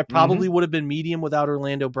highly enough. I probably would have been medium without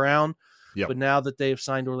Orlando Brown, but now that they have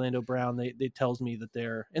signed Orlando Brown, they tells me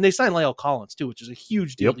that and they signed La'el Collins too, which is a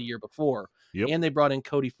huge deal the year before. And they brought in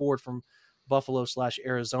Cody Ford from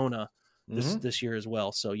Buffalo/Arizona this year as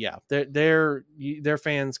well. So yeah, their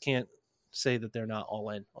fans can't say that they're not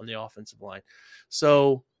all in on the offensive line.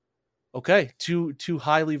 So okay, too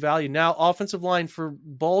highly valued. Now, offensive line for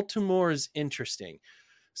Baltimore is interesting.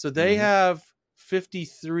 So they have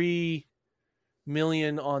 $53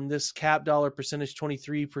 million on this cap dollar percentage,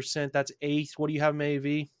 23%. That's 8th. What do you have in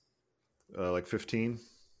AAV? Like 15.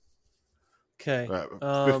 Okay.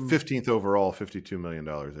 15th overall, $52 million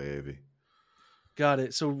AAV. Got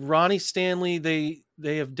it. So Ronnie Stanley,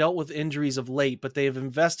 they have dealt with injuries of late, but they have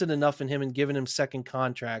invested enough in him and given him second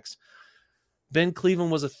contracts. Ben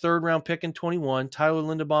Cleveland was a 3rd-round pick in 21. Tyler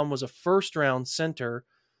Linderbaum was a 1st-round center.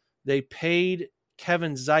 They paid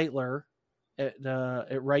Kevin Zeitler at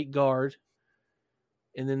right guard,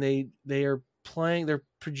 and then they are playing. They're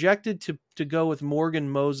projected to go with Morgan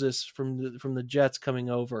Moses from the Jets coming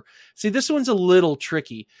over. See, this one's a little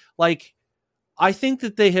tricky. Like, I think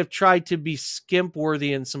that they have tried to be skimp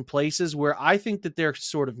worthy in some places where I think that they're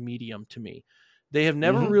sort of medium to me. They have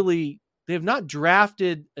never really. They have not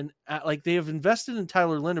drafted they have invested in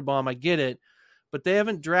Tyler Linderbaum. I get it, but they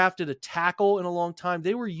haven't drafted a tackle in a long time.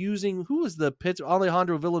 They were using, who was the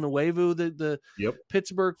Alejandro Villanueva, the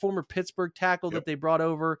former Pittsburgh tackle that they brought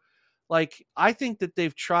over. Like, I think that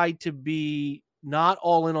they've tried to be not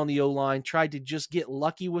all in on the O-line, tried to just get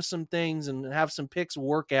lucky with some things and have some picks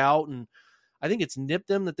work out. And I think it's nipped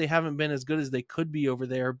them that they haven't been as good as they could be over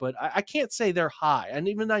there, but I can't say they're high. And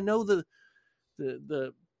even I know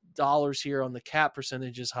the dollars here on the cap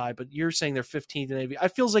percentage is high, but you're saying they're 15th in AV. I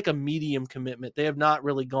feels like a medium commitment. They have not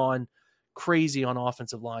really gone crazy on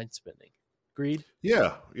offensive line spending. Agreed?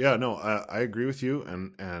 Yeah. No, I agree with you.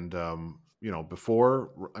 And before,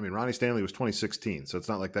 Ronnie Stanley was 2016, so it's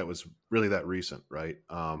not like that was really that recent, right?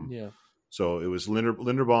 So it was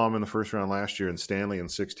Linderbaum in the 1st round last year and Stanley in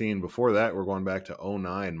 16. Before that, we're going back to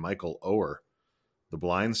 09. Michael Oher, the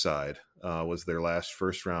blind side, was their last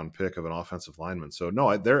 1st-round pick of an offensive lineman. So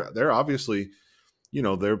no, they're obviously,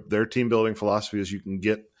 their team building philosophy is you can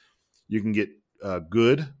get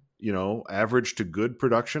good, average to good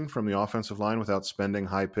production from the offensive line without spending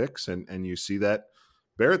high picks, and you see that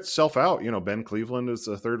bear itself out. Ben Cleveland is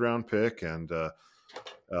a 3rd-round pick, and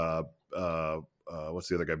what's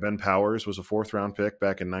the other guy? Ben Powers was a 4th-round pick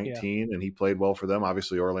back in 19, and he played well for them.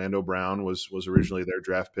 Obviously, Orlando Brown was originally their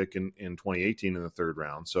draft pick in 2018 in the 3rd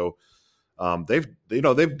round. So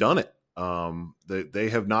they've done it. They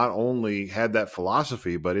have not only had that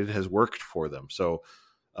philosophy, but it has worked for them. So,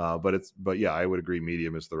 but yeah, I would agree.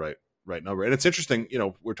 Medium is the right number. And it's interesting.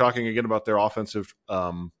 We're talking again about their offensive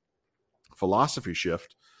philosophy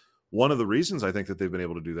shift. One of the reasons I think that they've been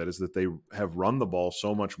able to do that is that they have run the ball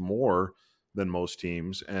so much more than most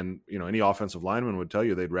teams. And, any offensive lineman would tell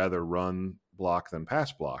you they'd rather run block than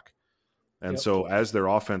pass block. And so as their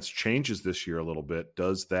offense changes this year a little bit,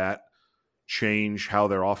 does that change how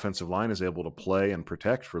their offensive line is able to play and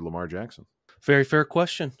protect for Lamar Jackson? Very fair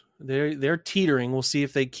question. They're teetering. We'll see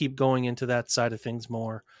if they keep going into that side of things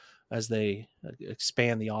more as they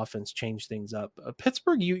expand the offense, change things up.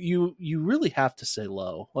 Pittsburgh, you really have to say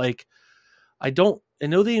low. Like, I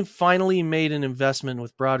know they finally made an investment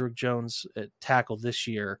with Broderick Jones at tackle this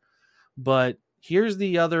year, but here's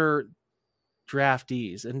the other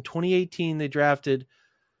draftees. In 2018, they drafted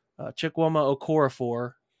Chukwuma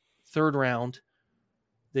Okorafor, 3rd round.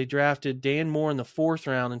 They drafted Dan Moore in the 4th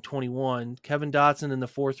round in 21, Kevin Dotson in the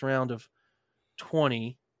 4th round of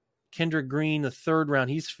 20, Kendrick Green, the 3rd round.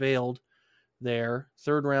 He's failed there.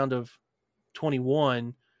 3rd round of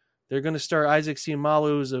 21. They're going to start Isaac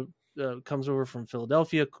Seumalo, comes over from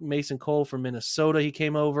Philadelphia. Mason Cole from Minnesota. He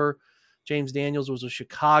came over. James Daniels was with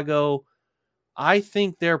Chicago. I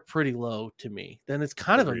think they're pretty low to me. Then it's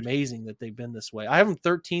kind of amazing that they've been this way. I have them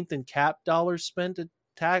 13th in cap dollars spent at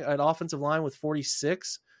offensive line with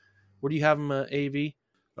 46. Where do you have them, AV?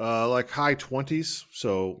 Like high 20s.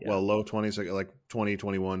 So, low 20s, like 20,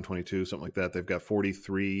 21, 22, something like that. They've got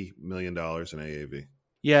 $43 million in AAV.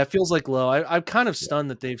 Yeah, it feels like low. I'm kind of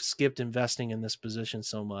stunned that they've skipped investing in this position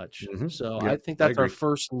so much. Mm-hmm. So I think that's our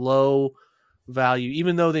first low value,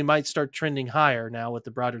 even though they might start trending higher now with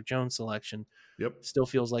the Broderick Jones selection. Still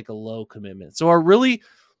feels like a low commitment. So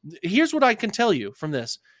here's what I can tell you from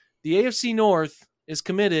this. the AFC North is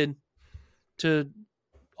committed to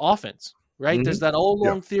offense, right? Mhm. There's that all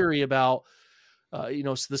along theory about, the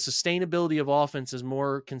sustainability of offense is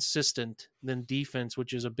more consistent than defense,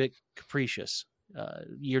 which is a bit capricious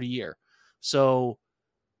year to year. So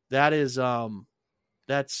that is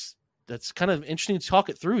that's kind of interesting to talk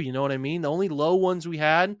it through. You know what I mean? The only low ones we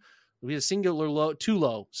had a singular low, too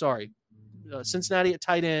low. Sorry, Cincinnati at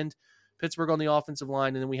tight end, Pittsburgh on the offensive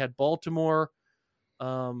line, and then we had Baltimore.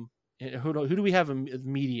 Who do we have of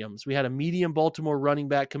mediums? We had a medium Baltimore running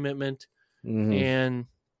back commitment, and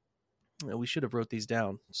we should have wrote these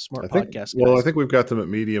down. Smart podcast. Well, I think we've got them at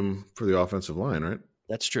medium for the offensive line, right?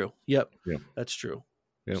 That's true. Yep. Yeah, that's true.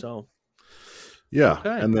 Yep. So, yeah,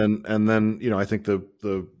 okay. and then I think the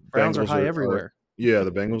Browns Bengals are high everywhere.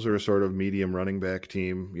 The Bengals are a sort of medium running back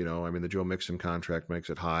team. The Joe Mixon contract makes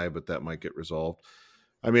it high, but that might get resolved.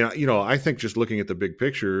 I think just looking at the big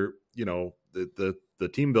picture, the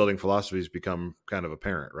team building philosophy has become kind of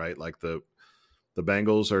apparent, right? Like the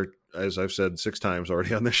Bengals are, as I've said 6 times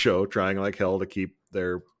already on this show, trying like hell to keep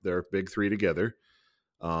their big three together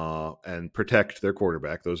and protect their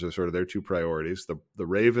quarterback. Those are sort of their 2 priorities. The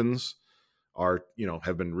Ravens are,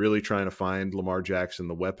 have been really trying to find Lamar Jackson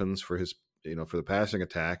the weapons for his, for the passing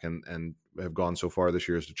attack, and have gone so far this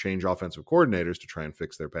year as to change offensive coordinators to try and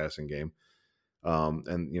fix their passing game.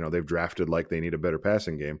 They've drafted like they need a better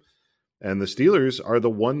passing game. And the Steelers are the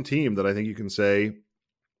one team that I think you can say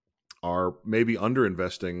are maybe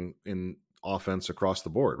underinvesting in offense across the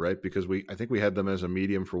board, right? Because I think we had them as a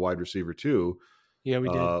medium for wide receiver too. Yeah, we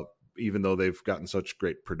did. Even though they've gotten such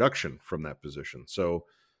great production from that position. So,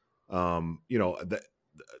 and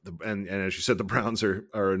as you said, the Browns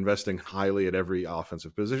are investing highly at every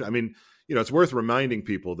offensive position. It's worth reminding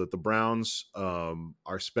people that the Browns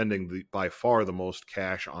are spending by far the most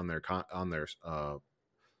cash on their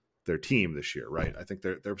team this year, right? I think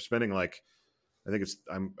they're spending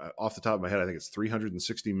I'm off the top of my head, I think it's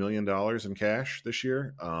 $360 million in cash this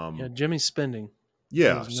year. Jimmy's spending.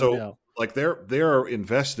 Yeah, so doubt. Like they're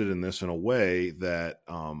invested in this in a way that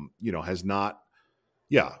has not.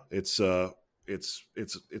 Yeah, it's a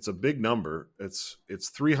big number. It's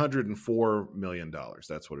 $304 million.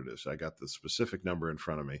 That's what it is. I got the specific number in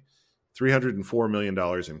front of me. $304 million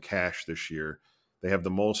in cash this year. They have the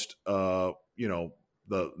most, the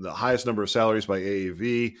highest number of salaries by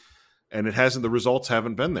AAV, and the results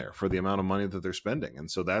haven't been there for the amount of money that they're spending.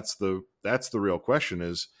 And so that's the real question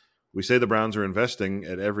is, we say the Browns are investing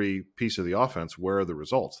at every piece of the offense. Where are the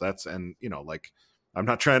results? I'm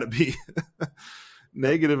not trying to be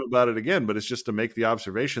negative about it again, but it's just to make the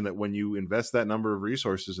observation that when you invest that number of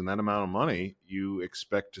resources and that amount of money, you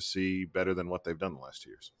expect to see better than what they've done the last 2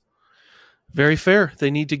 years. Very fair. They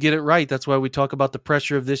need to get it right. That's why we talk about the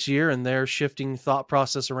pressure of this year and their shifting thought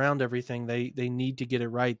process around everything. They need to get it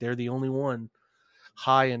right. They're the only one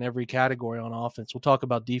high in every category on offense. We'll talk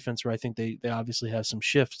about defense, where I think they obviously have some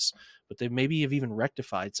shifts, but they maybe have even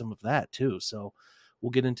rectified some of that too. So we'll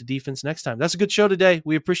get into defense next time. That's a good show today.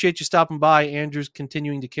 We appreciate you stopping by. Andrew's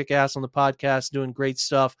continuing to kick ass on the podcast, doing great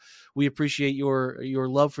stuff. We appreciate your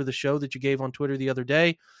love for the show that you gave on Twitter the other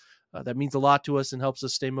day. That means a lot to us and helps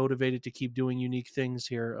us stay motivated to keep doing unique things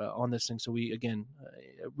here on this thing. So we, again,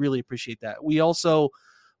 really appreciate that. We also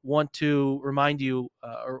want to remind you,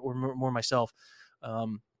 or more myself,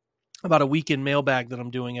 about a weekend mailbag that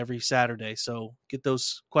I'm doing every Saturday. So get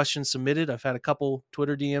those questions submitted. I've had a couple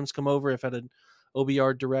Twitter DMs come over. I've had an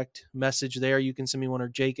OBR direct message there. You can send me one, or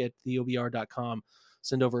jake@theobr.com.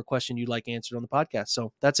 Send over a question you'd like answered on the podcast.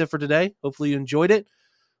 So that's it for today. Hopefully you enjoyed it.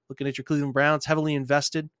 Looking at your Cleveland Browns, heavily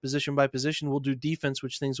invested position by position. We'll do defense,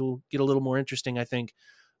 which things will get a little more interesting, I think,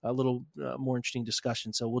 a little more interesting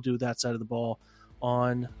discussion. So we'll do that side of the ball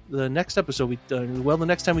on the next episode. The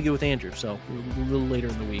next time we get with Andrew. So a little later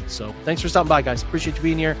in the week. So thanks for stopping by, guys. Appreciate you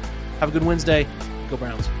being here. Have a good Wednesday. Go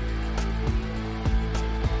Browns.